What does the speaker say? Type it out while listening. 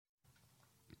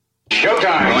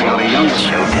Showtime! It's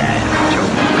showtime. Joe,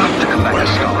 got to come back a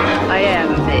star. I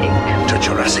am big. To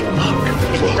Jurassic Park.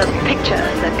 It's the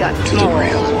pictures that got small.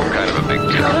 Kind of a big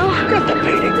deal. Get the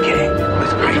painting king.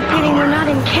 With great Repeating, we're not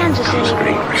in Kansas comes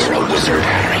anymore. great hero wizard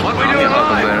Harry. What we doing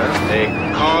live? They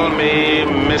call me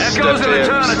Mr. Echoes of Tibbs.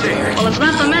 eternity. Well, it's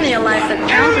not the many of life that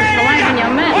counts, it's the life in your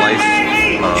men.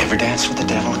 Life Ever dance with the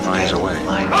devil in the finds bed? a way.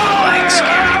 Like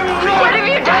scary movie. What have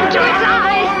you done to its eyes?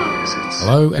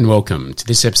 Hello and welcome to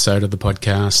this episode of the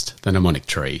podcast, The Mnemonic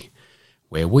Tree,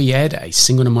 where we add a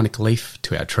single mnemonic leaf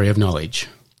to our tree of knowledge.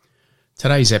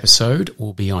 Today's episode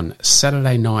will be on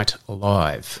Saturday Night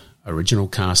Live, original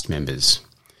cast members.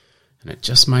 And it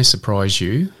just may surprise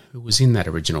you who was in that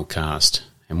original cast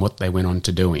and what they went on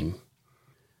to doing.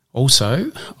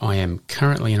 Also, I am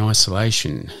currently in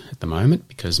isolation at the moment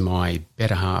because my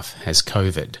better half has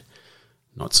COVID.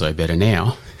 Not so better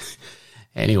now.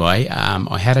 Anyway,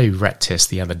 I had a rat test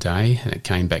the other day and it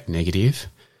came back negative.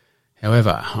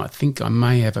 However, I think I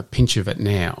may have a pinch of it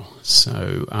now.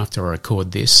 So after I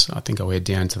record this, I think I'll head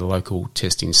down to the local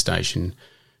testing station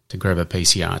to grab a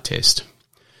PCR test.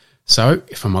 So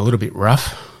if I'm a little bit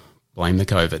rough, blame the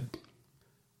COVID.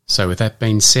 So with that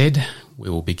being said, we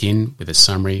will begin with a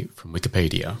summary from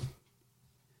Wikipedia.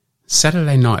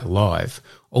 Saturday Night Live,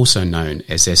 also known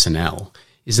as SNL,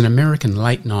 is an American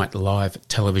late-night live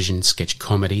television sketch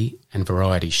comedy and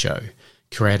variety show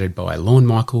created by Lorne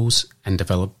Michaels and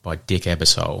developed by Dick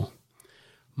Ebersol.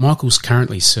 Michaels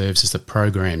currently serves as the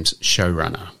program's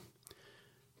showrunner.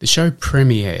 The show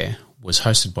premiere was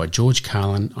hosted by George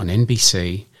Carlin on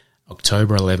NBC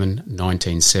October 11,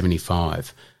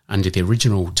 1975, under the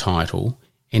original title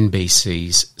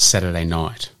NBC's Saturday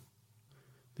Night.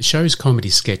 The show's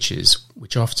comedy sketches,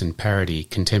 which often parody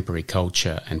contemporary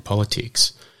culture and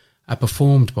politics, are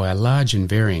performed by a large and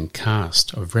varying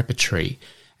cast of repertory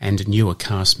and newer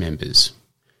cast members.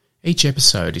 Each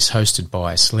episode is hosted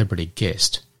by a celebrity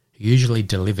guest who usually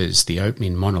delivers the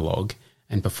opening monologue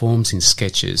and performs in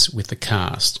sketches with the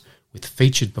cast, with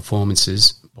featured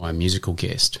performances by a musical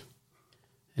guest.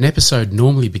 An episode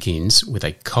normally begins with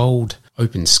a cold,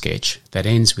 open sketch that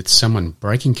ends with someone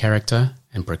breaking character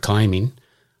and proclaiming,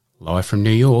 "Live from New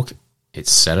York,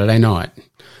 it's Saturday night,"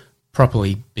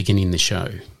 properly beginning the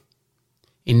show.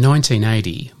 In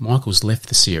 1980, Michaels left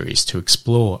the series to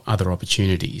explore other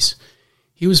opportunities.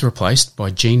 He was replaced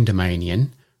by Gene Domanian,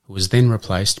 who was then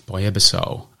replaced by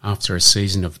Ebersol after a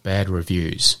season of bad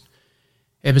reviews.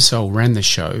 Ebersol ran the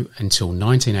show until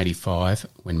 1985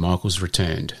 when Michaels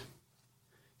returned.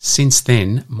 Since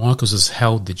then, Michaels has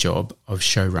held the job of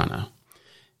showrunner.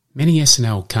 Many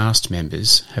SNL cast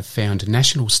members have found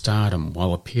national stardom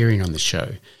while appearing on the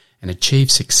show and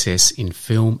achieved success in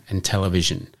film and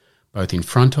television, both in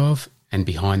front of and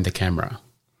behind the camera.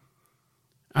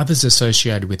 Others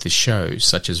associated with the show,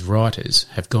 such as writers,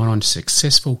 have gone on to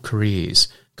successful careers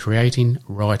creating,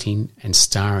 writing and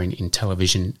starring in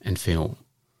television and film.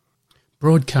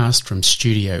 Broadcast from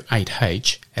Studio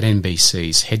 8H at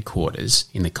NBC's headquarters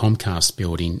in the Comcast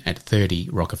building at 30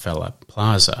 Rockefeller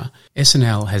Plaza,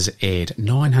 SNL has aired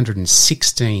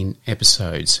 916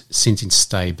 episodes since its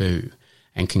debut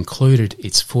and concluded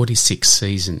its 46th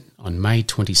season on May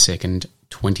 22nd,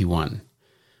 2021,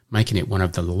 making it one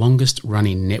of the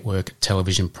longest-running network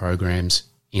television programs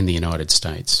in the United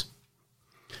States.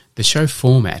 The show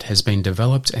format has been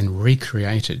developed and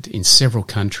recreated in several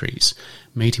countries,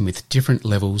 meeting with different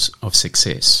levels of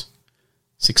success.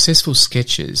 Successful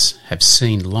sketches have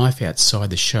seen life outside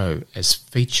the show as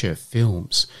feature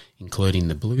films, including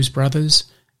The Blues Brothers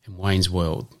and Wayne's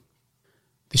World.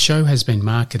 The show has been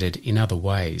marketed in other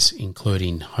ways,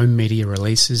 including home media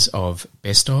releases of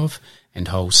best of and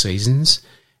whole seasons,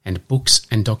 and books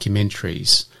and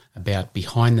documentaries about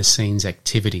behind-the-scenes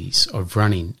activities of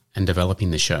running and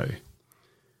developing the show.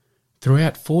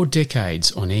 Throughout 4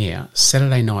 decades on air,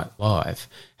 Saturday Night Live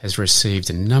has received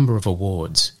a number of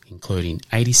awards, including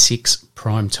 86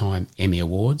 Primetime Emmy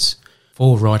Awards,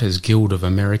 4 Writers Guild of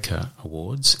America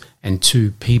Awards, and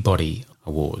 2 Peabody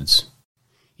Awards.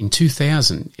 In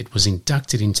 2000, it was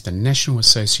inducted into the National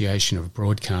Association of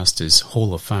Broadcasters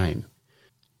Hall of Fame.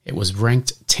 It was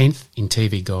ranked 10th in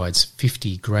TV Guide's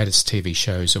 50 Greatest TV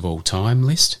Shows of All Time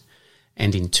list,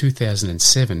 and in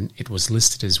 2007 it was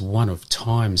listed as one of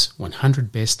Time's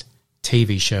 100 Best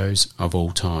TV Shows of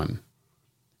All Time.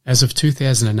 As of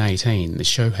 2018, the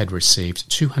show had received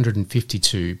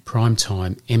 252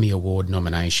 Primetime Emmy Award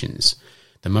nominations,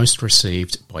 the most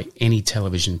received by any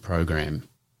television program.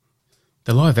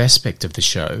 The live aspect of the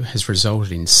show has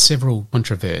resulted in several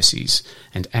controversies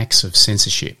and acts of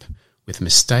censorship, with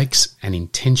mistakes and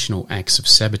intentional acts of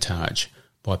sabotage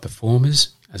by performers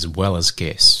as well as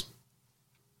guests.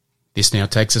 This now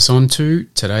takes us on to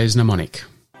today's mnemonic.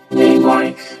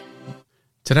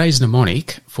 Today's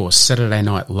mnemonic for Saturday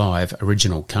Night Live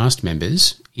original cast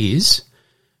members is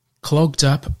clogged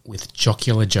up with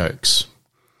jocular jokes.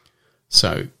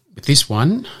 So, with this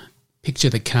one, picture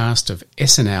the cast of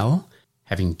SNL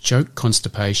having joke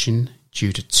constipation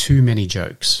due to too many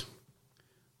jokes.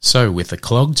 So, with the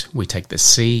clogged, we take the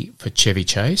C for Chevy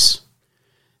Chase,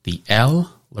 the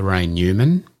L, Lorraine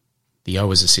Newman, the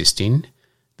O as assisting,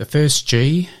 the first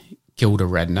G, Gilda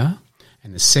Radner,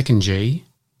 and the second G,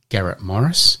 Garrett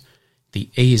Morris, the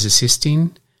E is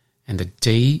assisting, and the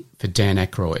D for Dan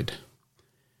Aykroyd.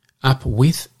 Up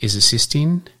with is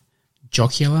assisting,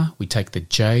 jocular, we take the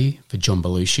J for John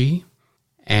Belushi,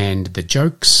 and the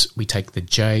jokes, we take the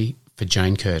J for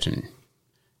Jane Curtin.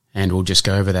 And we'll just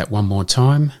go over that one more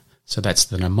time. So that's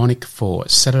the mnemonic for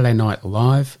Saturday Night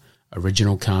Live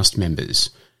original cast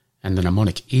members. And the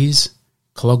mnemonic is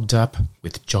clogged up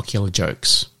with jocular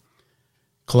jokes.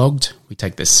 Clogged, we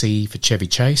take the C for Chevy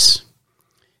Chase,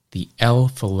 the L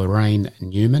for Lorraine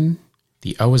Newman,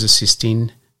 the O as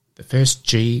assisting, the first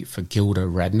G for Gilda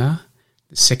Radner,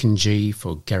 the second G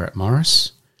for Garrett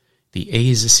Morris, the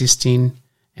E is assisting,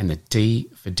 and the D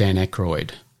for Dan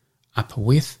Aykroyd. Up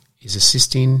with is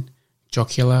assisting,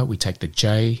 jocular, we take the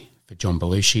J for John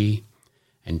Belushi,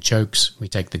 and jokes, we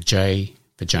take the J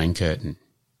for Jane Curtin.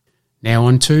 Now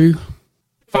on to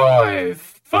 5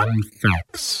 fun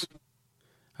facts.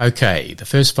 Okay, the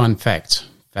first fun fact.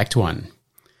 Fact 1.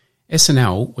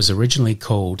 SNL was originally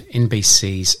called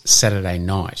NBC's Saturday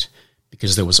Night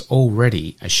because there was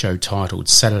already a show titled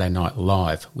Saturday Night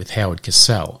Live with Howard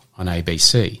Cosell on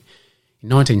ABC. In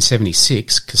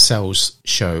 1976, Cosell's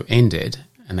show ended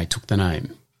and they took the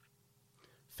name.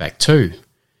 Fact 2.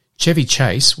 Chevy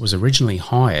Chase was originally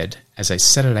hired as a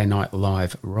Saturday Night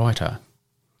Live writer.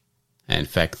 And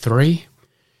fact 3.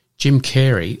 Jim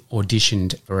Carrey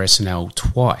auditioned for SNL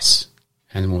twice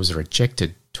and was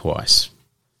rejected twice.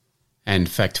 And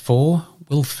fact 4,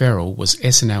 Will Ferrell was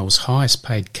SNL's highest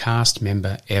paid cast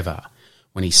member ever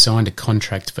when he signed a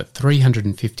contract for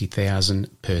 $350,000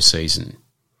 per season.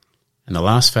 And the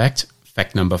last fact,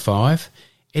 fact number 5,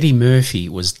 Eddie Murphy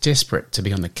was desperate to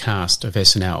be on the cast of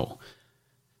SNL,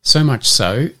 so much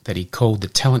so that he called the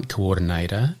talent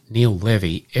coordinator, Neil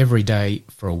Levy, every day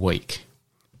for a week.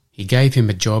 He gave him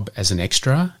a job as an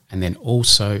extra and then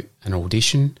also an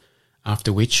audition,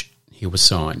 after which he was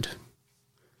signed.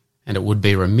 And it would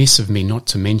be remiss of me not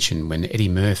to mention when Eddie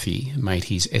Murphy made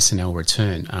his SNL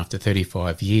return after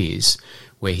 35 years,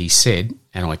 where he said,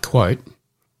 and I quote,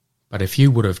 "But if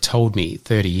you would have told me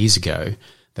 30 years ago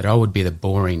that I would be the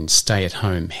boring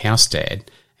stay-at-home house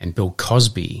dad and Bill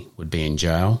Cosby would be in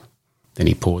jail," then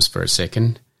he paused for a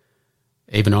second,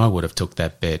 "even I would have took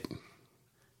that bet."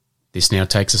 This now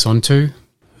takes us on to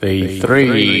the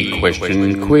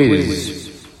 3-question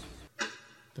quiz.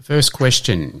 The first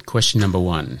question, question number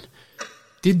 1.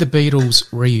 Did the Beatles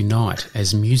reunite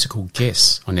as musical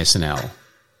guests on SNL?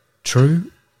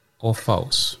 True or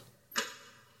false?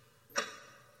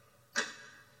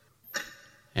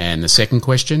 And the second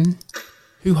question,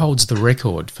 who holds the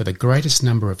record for the greatest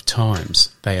number of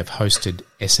times they have hosted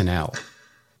SNL?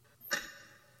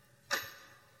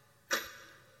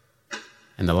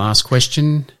 And the last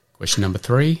question, question number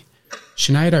 3,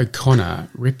 Sinead O'Connor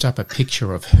ripped up a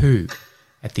picture of who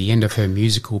at the end of her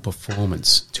musical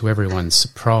performance to everyone's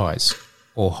surprise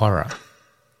or horror?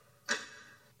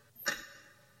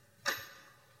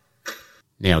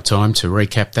 Now time to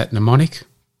recap that mnemonic.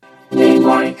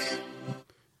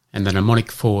 And the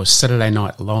mnemonic for Saturday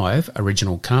Night Live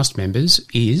original cast members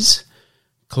is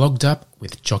clogged up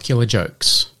with jocular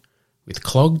jokes. With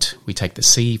clogged, we take the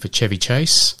C for Chevy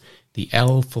Chase, the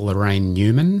L for Lorraine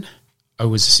Newman,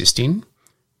 O as assisting,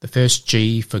 the first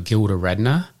G for Gilda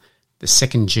Radner, the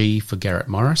second G for Garrett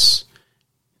Morris,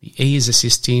 the E is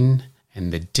assisting,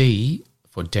 and the D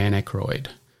for Dan Aykroyd.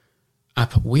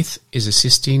 Up with is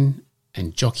assisting,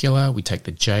 and jocular, we take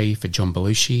the J for John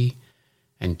Belushi,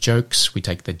 and jokes, we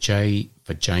take the J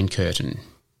for Jane Curtin.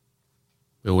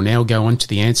 We will now go on to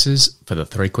the answers for the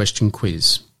 3-question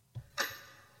quiz.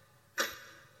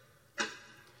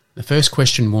 The first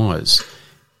question was,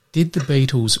 did the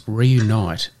Beatles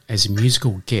reunite as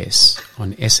musical guests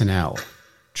on SNL?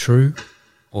 True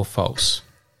or false?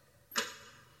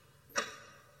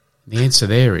 The answer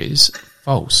there is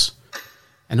false.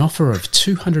 An offer of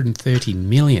 $230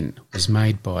 million was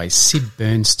made by Sid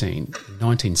Bernstein in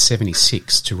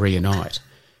 1976 to reunite,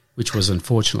 which was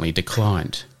unfortunately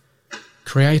declined.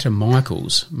 Creator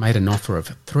Michaels made an offer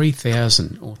of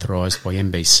 $3,000 authorised by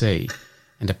NBC,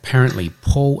 and apparently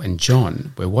Paul and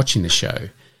John were watching the show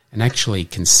and actually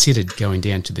considered going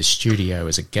down to the studio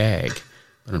as a gag,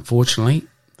 but unfortunately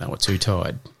they were too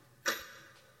tired.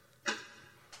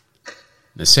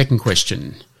 The second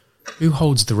question: who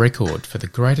holds the record for the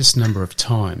greatest number of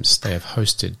times they have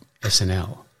hosted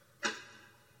SNL?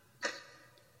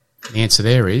 The answer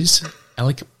there is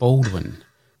Alec Baldwin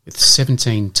with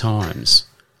 17 times,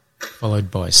 followed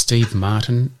by Steve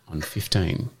Martin on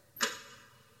 15.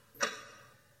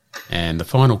 And the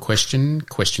final question,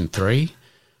 question 3,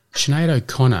 Sinead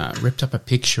O'Connor ripped up a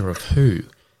picture of who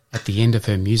at the end of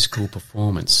her musical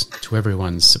performance, to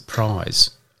everyone's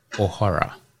surprise or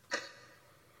horror?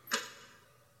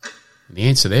 And the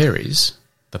answer there is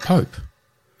the Pope.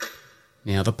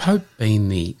 Now, the Pope being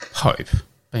the Pope,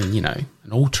 being, an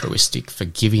altruistic,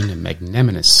 forgiving and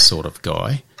magnanimous sort of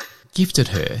guy, gifted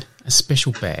her a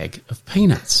special bag of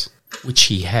peanuts, which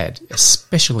he had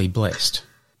especially blessed.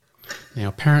 Now,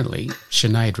 apparently,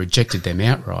 Sinead rejected them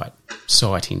outright,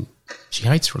 citing she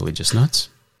hates religious nuts.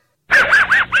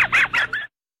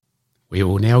 We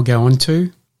will now go on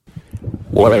to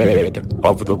Word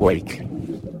of the week.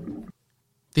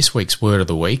 this week's word of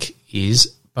the week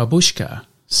is babushka,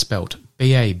 spelt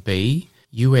B-A-B-U-S-H-K-A.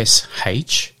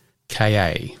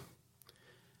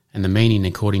 And the meaning,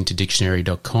 according to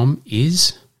dictionary.com,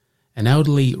 is an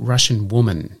elderly Russian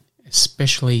woman,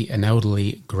 especially an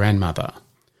elderly grandmother.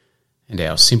 And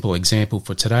our simple example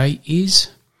for today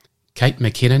is Kate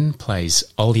McKinnon plays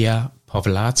Olya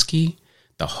Povlatsky,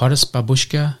 the hottest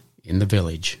babushka in the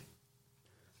village.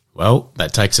 Well,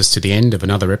 that takes us to the end of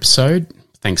another episode.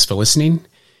 Thanks for listening.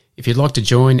 If you'd like to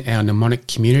join our mnemonic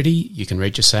community, you can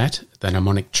reach us at the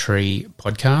Mnemonic Tree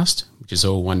Podcast, which is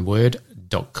all one word,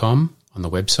 .com on the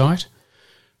website.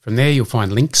 From there, you'll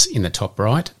find links in the top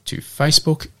right to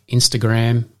Facebook,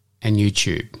 Instagram, and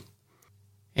YouTube.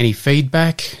 Any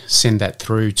feedback, send that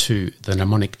through to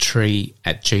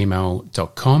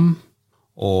themnemonictree@gmail.com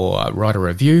or write a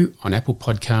review on Apple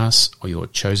Podcasts or your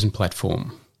chosen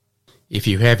platform. If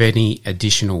you have any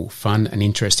additional fun and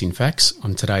interesting facts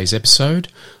on today's episode,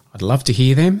 I'd love to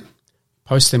hear them.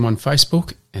 Post them on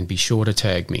Facebook and be sure to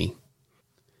tag me.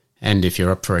 And if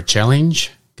you're up for a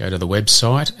challenge, go to the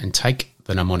website and take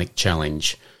the Mnemonic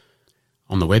Challenge.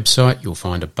 On the website, you'll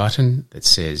find a button that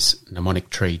says Mnemonic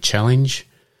Tree Challenge,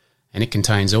 and it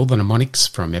contains all the mnemonics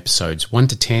from episodes 1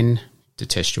 to 10 to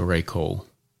test your recall.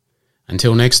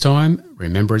 Until next time,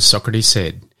 remember as Socrates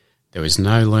said, there is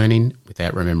no learning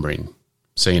without remembering.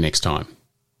 See you next time.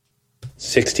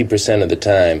 60% of the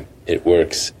time, it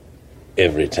works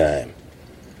every time.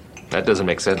 That doesn't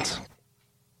make sense.